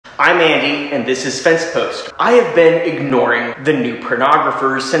I'm Andy, and this is FENSEPOST. I have been ignoring the new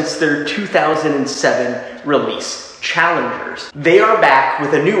Pornographers since their 2007 release, Challengers. They are back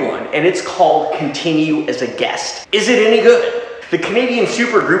with a new one, and it's called Continue as a Guest. Is it any good? The Canadian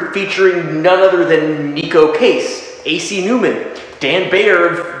supergroup featuring none other than Neko Case, AC Newman,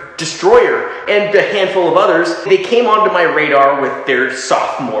 Bejar of Destroyer, and a handful of others, they came onto my radar with their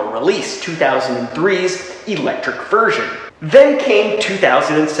sophomore release, 2003's Electric Version. Then came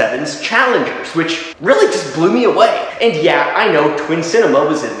 2007's Challengers, which really just blew me away. And yeah, I know Twin Cinema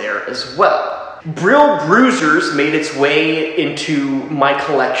was in there as well. Brill Bruisers made its way into my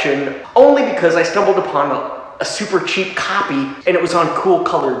collection only because I stumbled upon a super cheap copy and it was on cool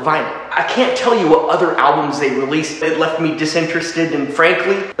colored vinyl. I can't tell you what other albums they released. It left me disinterested and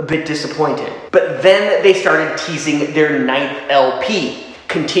frankly, a bit disappointed. But then they started teasing their 9th LP,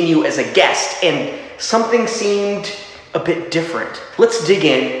 Continue as a Guest, and something seemed a bit different. Let's dig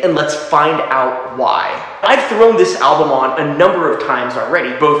in and let's find out why. I've thrown this album on a number of times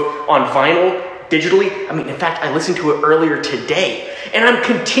already, both on vinyl, digitally. In fact, I listened to it earlier today, and I'm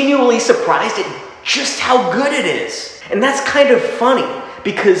continually surprised at just how good it is. And that's kind of funny,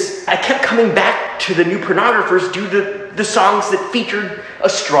 because I kept coming back to the new Pornographers due to the songs that featured a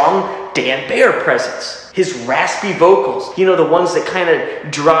strong Bejar presence. His raspy vocals, you know, the ones that kind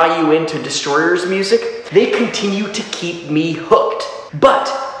of draw you into Destroyer's music, they continue to keep me hooked. But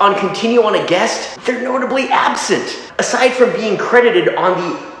on Continue on a Guest, they're notably absent. Aside from being credited on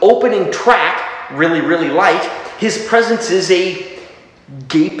the opening track, Really, Really Light, his presence is a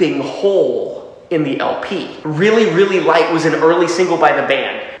gaping hole in the LP. Really, Really Light was an early single by the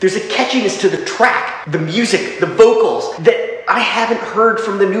band. There's a catchiness to the track, the music, the vocals that I haven't heard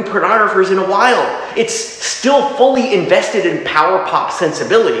from the new Pornographers in a while. It's still fully invested in power pop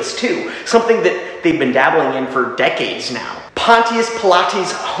sensibilities too, something that they've been dabbling in for decades now. Pontius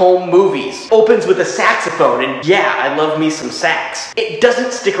Pilati's Home Movies opens with a saxophone, and yeah, I love me some sax. It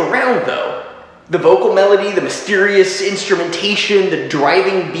doesn't stick around though. The vocal melody, the mysterious instrumentation, the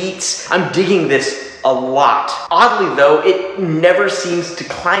driving beats, I'm digging this a lot. Oddly though, it never seems to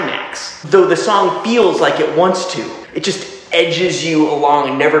climax, though the song feels like it wants to. It just edges you along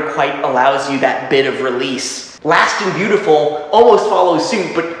and never quite allows you that bit of release. Last and Beautiful almost follows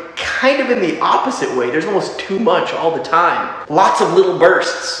suit, but kind of in the opposite way. There's almost too much all the time. Lots of little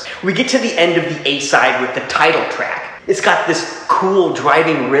bursts. We get to the end of the A-side with the title track. It's got this cool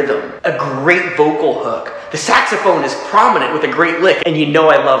driving rhythm, a great vocal hook. The saxophone is prominent with a great lick, and you know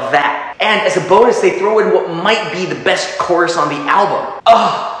I love that. And as a bonus, they throw in what might be the best chorus on the album.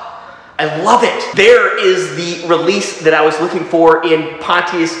 Oh, I love it. There is the release that I was looking for in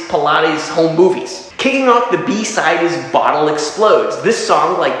Pontius Pilati's Home Movies. Kicking off the B-side is Bottle Explodes. This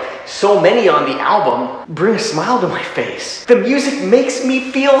song, like so many on the album, bring a smile to my face. The music makes me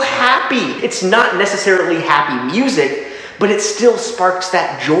feel happy. It's not necessarily happy music, but it still sparks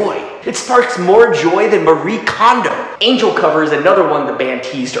that joy. It sparks more joy than Marie Kondo. Angel Cover is another one the band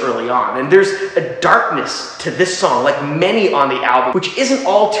teased early on, and there's a darkness to this song, like many on the album, which isn't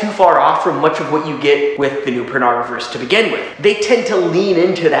all too far off from much of what you get with the new Pornographers to begin with. They tend to lean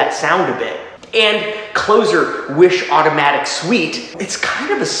into that sound a bit. And closer, Wish Automatic Suite, it's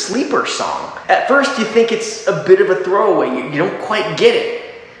kind of a sleeper song. At first you think it's a bit of a throwaway, you don't quite get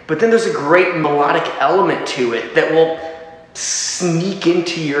it. But then there's a great melodic element to it that will sneak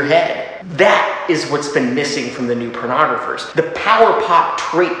into your head. That is what's been missing from the new Pornographers. The power pop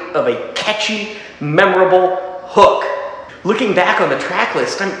trait of a catchy, memorable hook. Looking back on the track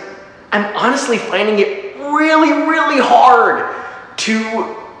list, I'm honestly finding it really, really hard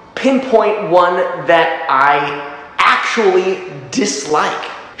to pinpoint one that I actually dislike.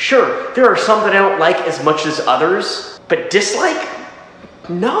 Sure, there are some that I don't like as much as others, but dislike?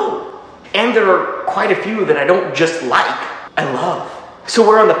 No. And there are quite a few that I don't just like, I love. So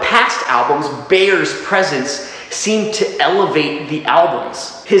where on the past albums, Bejar's presence seemed to elevate the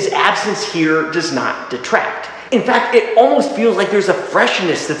albums, his absence here does not detract. In fact, it almost feels like there's a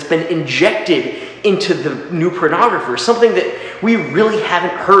freshness that's been injected into the new Pornographers, something that we really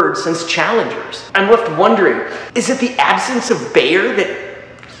haven't heard since Challengers. I'm left wondering, is it the absence of Bejar that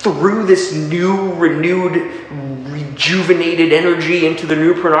threw this new, renewed, rejuvenated energy into the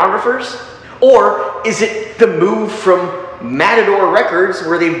new Pornographers? Or is it the move from Matador Records,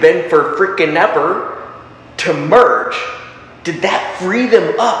 where they've been for frickin' ever, to merge? Did that free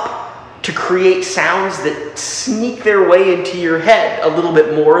them up to create sounds that sneak their way into your head a little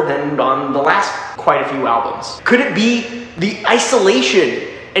bit more than on the last quite a few albums? Could it be the isolation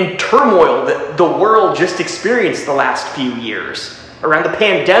and turmoil that the world just experienced the last few years around the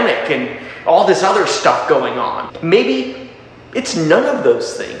pandemic and all this other stuff going on? Maybe it's none of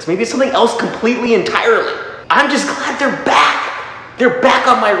those things. Maybe it's something else completely entirely. I'm just glad they're back. They're back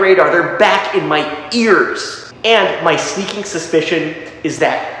on my radar. They're back in my ears. And my sneaking suspicion is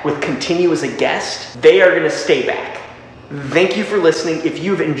that with Continue as a guest, they are gonna stay back. Thank you for listening. If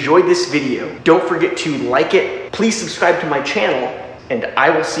you've enjoyed this video, don't forget to like it. Please subscribe to my channel, and I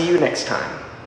will see you next time.